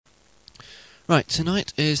Right,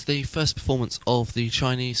 tonight is the first performance of the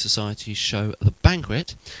Chinese Society show The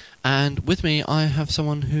Banquet, and with me I have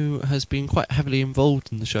someone who has been quite heavily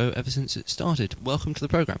involved in the show ever since it started. Welcome to the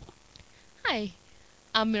programme. Hi,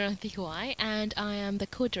 I'm Miranthi Kawai, and I am the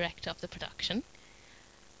co-director of the production.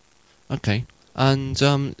 Okay, and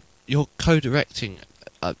you're co-directing.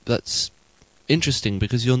 That's interesting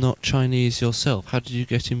because you're not Chinese yourself. How did you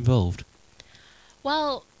get involved?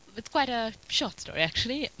 Well, it's quite a short story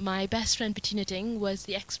actually. My best friend Bettina Ding was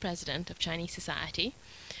the ex-president of Chinese Society,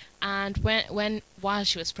 and while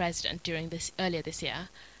she was president earlier this year,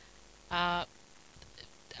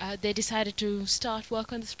 they decided to start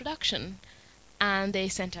work on this production, and they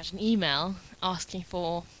sent out an email asking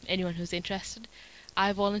for anyone who's interested.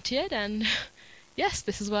 I volunteered, and yes,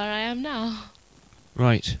 this is where I am now.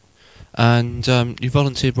 Right, and you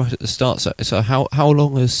volunteered right at the start. So how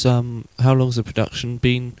long has the production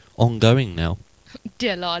been ongoing now?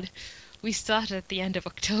 Dear Lord, we started at the end of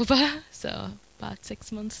October, so about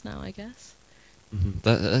 6 months now, I guess.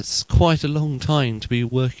 That's quite a long time to be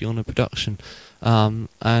working on a production,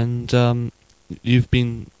 and you've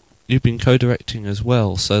been co-directing as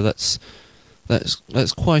well. So that's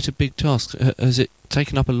quite a big task. Has it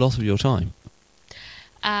taken up a lot of your time?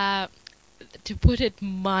 To put it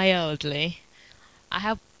mildly, I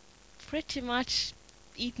have pretty much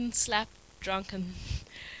eaten, slept, drunk, and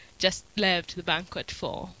just lived the banquet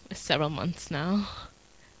for several months now.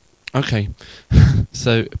 Okay,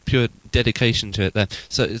 so pure dedication to it then.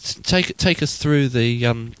 So take us through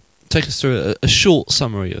a short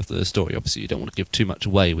summary of the story. Obviously, you don't want to give too much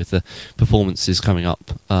away with the performances coming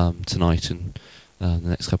up tonight and the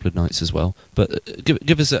next couple of nights as well. But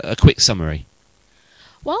give us a quick summary.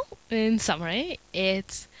 Well, in summary,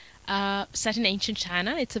 it's set in ancient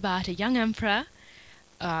China. It's about a young emperor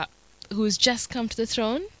who's just come to the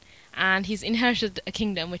throne, and he's inherited a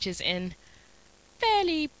kingdom which is in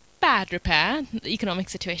fairly bad repair. The economic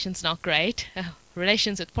situation's not great.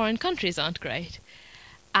 Relations with foreign countries aren't great.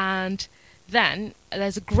 And then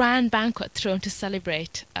there's a grand banquet thrown to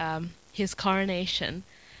celebrate his coronation.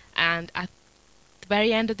 And at the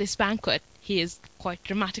very end of this banquet, he is quite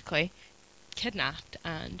dramatically kidnapped.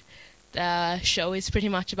 And the show is pretty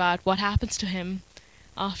much about what happens to him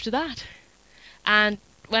after that. And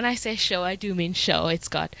when I say show, I do mean show. It's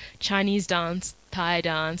got Chinese dance, Thai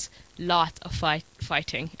dance, lots of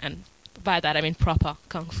fighting, and by that I mean proper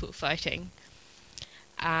kung fu fighting.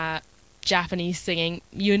 Japanese singing,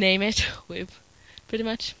 you name it. We've pretty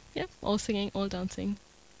much, all singing, all dancing.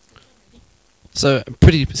 So a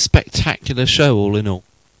pretty spectacular show, all in all.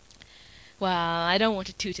 Well, I don't want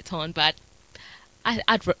to toot its horn, but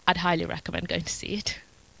I'd highly recommend going to see it.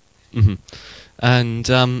 Mm-hmm. And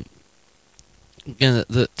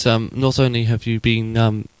not only have you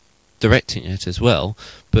been directing it as well,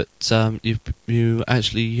 but you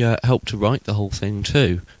actually helped to write the whole thing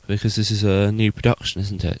too, because this is a new production,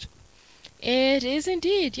 isn't it? It is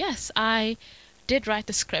indeed, yes. I did write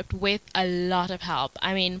the script with a lot of help.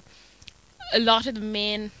 I mean, a lot of the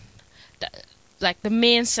main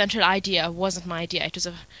central idea wasn't my idea. It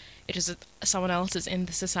was someone else's in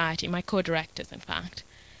the society, my co-director's in fact.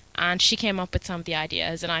 And she came up with some of the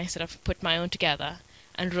ideas, and I sort of put my own together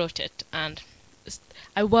and wrote it. And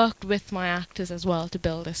I worked with my actors as well to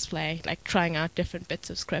build this play, like trying out different bits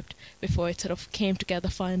of script before it sort of came together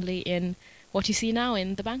finally in what you see now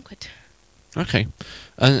in The Banquet. Okay,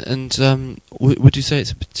 and would you say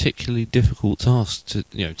it's a particularly difficult task to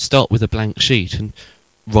start with a blank sheet and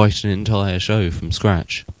write an entire show from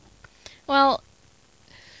scratch? Well,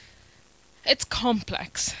 it's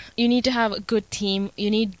complex. You need to have a good team,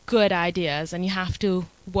 you need good ideas, and you have to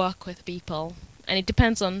work with people. And it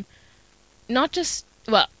depends on not just,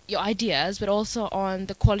 your ideas, but also on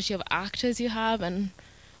the quality of actors you have and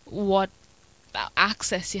what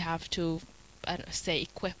access you have to, say,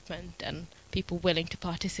 equipment and people willing to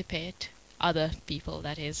participate. Other people,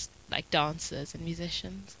 that is, like dancers and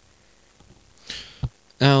musicians.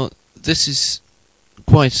 Now, this is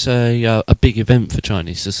quite a big event for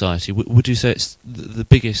Chinese society. Would you say it's the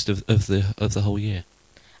biggest of the whole year?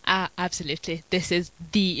 Absolutely. This is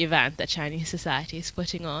the event that Chinese society is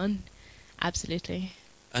putting on. Absolutely.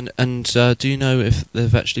 And do you know if there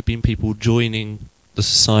have actually been people joining the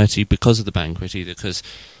society because of the banquet, either because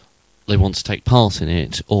they want to take part in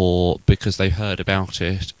it or because they heard about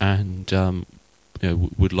it and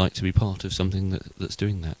would like to be part of something that's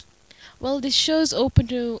doing that? Well, this show's open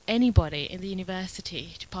to anybody in the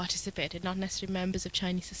university to participate, and not necessarily members of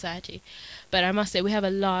Chinese society. But I must say, we have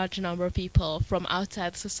a large number of people from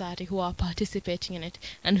outside the society who are participating in it,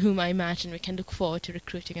 and whom I imagine we can look forward to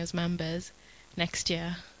recruiting as members next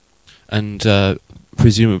year. And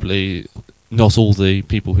presumably not all the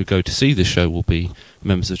people who go to see the show will be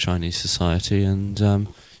members of Chinese society, and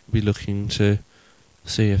be looking to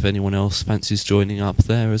see if anyone else fancies joining up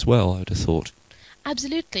there as well, I'd have thought.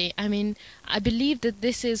 Absolutely. I mean, I believe that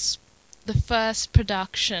this is the first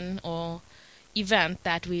production or event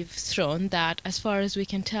that we've thrown that, as far as we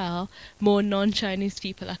can tell, more non-Chinese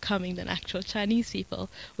people are coming than actual Chinese people,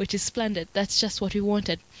 which is splendid. That's just what we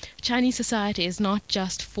wanted. Chinese society is not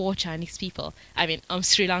just for Chinese people. I mean, I'm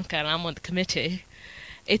Sri Lanka and I'm on the committee.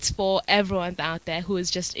 It's for everyone out there who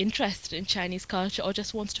is just interested in Chinese culture or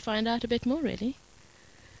just wants to find out a bit more, really.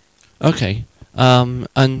 Okay.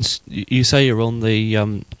 And you say you're on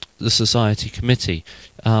the society committee.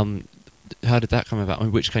 How did that come about? I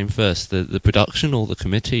mean, which came first, the production or the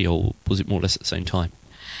committee, or was it more or less at the same time?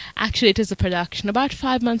 Actually, it is a production. About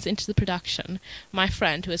 5 months into the production, my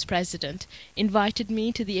friend, who is president, invited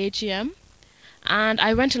me to the AGM, and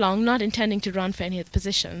I went along, not intending to run for any of the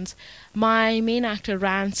positions. My main actor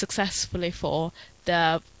ran successfully for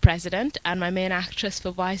the president, and my main actress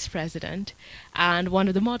for vice president, and one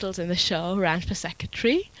of the models in the show ran for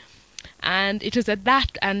secretary. And it was at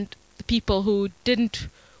that, and the people who didn't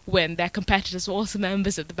win, their competitors were also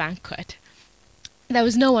members of the Banquet. There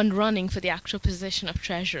was no one running for the actual position of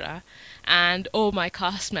treasurer, and all my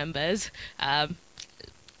cast members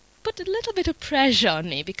put a little bit of pressure on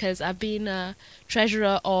me because I've been a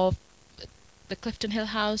treasurer of the Clifton Hill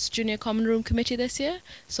House Junior Common Room Committee this year,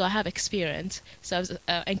 so I have experience. So I was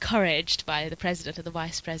encouraged by the president and the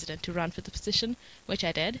vice president to run for the position, which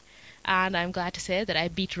I did, and I'm glad to say that I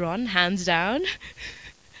beat Ron hands down.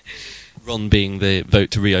 Ron being the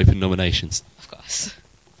vote to reopen nominations. Of course.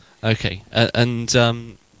 Okay, and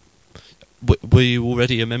were you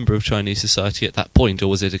already a member of Chinese society at that point, or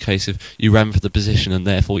was it a case of you ran for the position and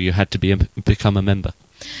therefore you had to become a member?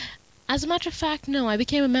 As a matter of fact, no, I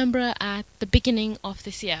became a member at the beginning of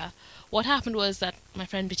this year. What happened was that my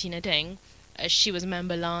friend Bettina Ding, she was a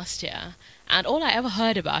member last year, and all I ever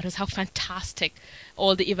heard about was how fantastic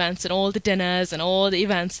all the events and all the dinners and all the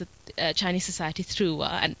events that Chinese society threw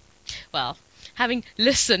were. And, well, having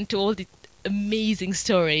listened to all the amazing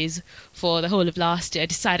stories for the whole of last year, I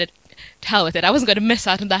decided, to hell with it, I wasn't going to miss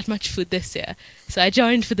out on that much food this year. So I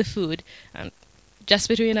joined for the food, and just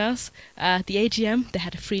between us, at the AGM, they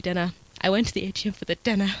had a free dinner. I went to the AGM for the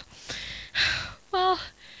dinner. Well,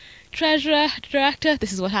 treasurer, director,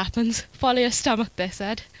 this is what happens. Follow your stomach, they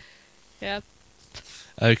said. Yep.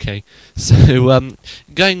 Okay, so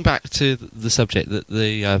going back to the subject,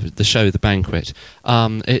 the show, the Banquet,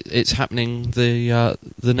 it's happening the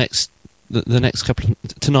next couple of,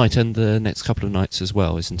 tonight and the next couple of nights as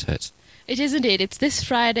well, isn't it? It is indeed. It's this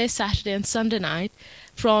Friday, Saturday, and Sunday night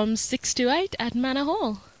from 6 to 8 at Manor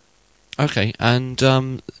Hall. Okay, and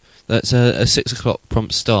that's a 6 o'clock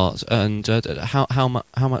prompt start. And how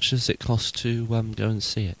much does it cost to go and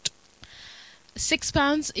see it?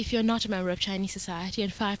 £6 if you're not a member of Chinese society,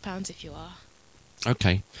 and £5 if you are.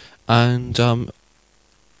 Okay, and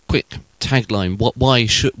quick tagline: why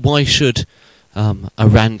should a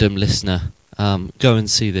random listener go and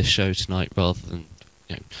see this show tonight rather than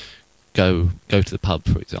go to the pub,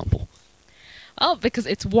 for example? Oh, because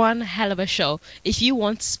it's one hell of a show. If you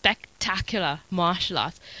want spectacular martial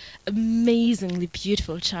arts, amazingly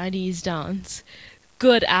beautiful Chinese dance,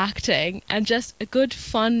 good acting, and just a good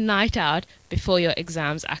fun night out before your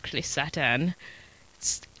exams actually set in,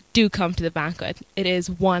 do come to the Banquet. It is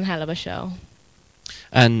one hell of a show.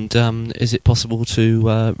 And is it possible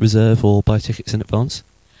to reserve or buy tickets in advance?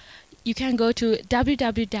 You can go to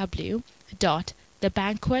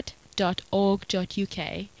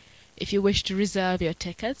www.thebanquet.org.uk if you wish to reserve your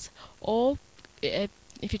tickets, or if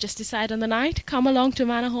you just decide on the night, come along to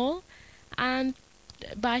Manor Hall and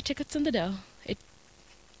buy tickets on the door.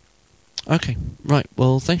 Okay, right.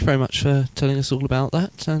 Well, thank you very much for telling us all about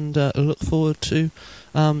that, and I look forward to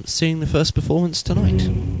seeing the first performance tonight.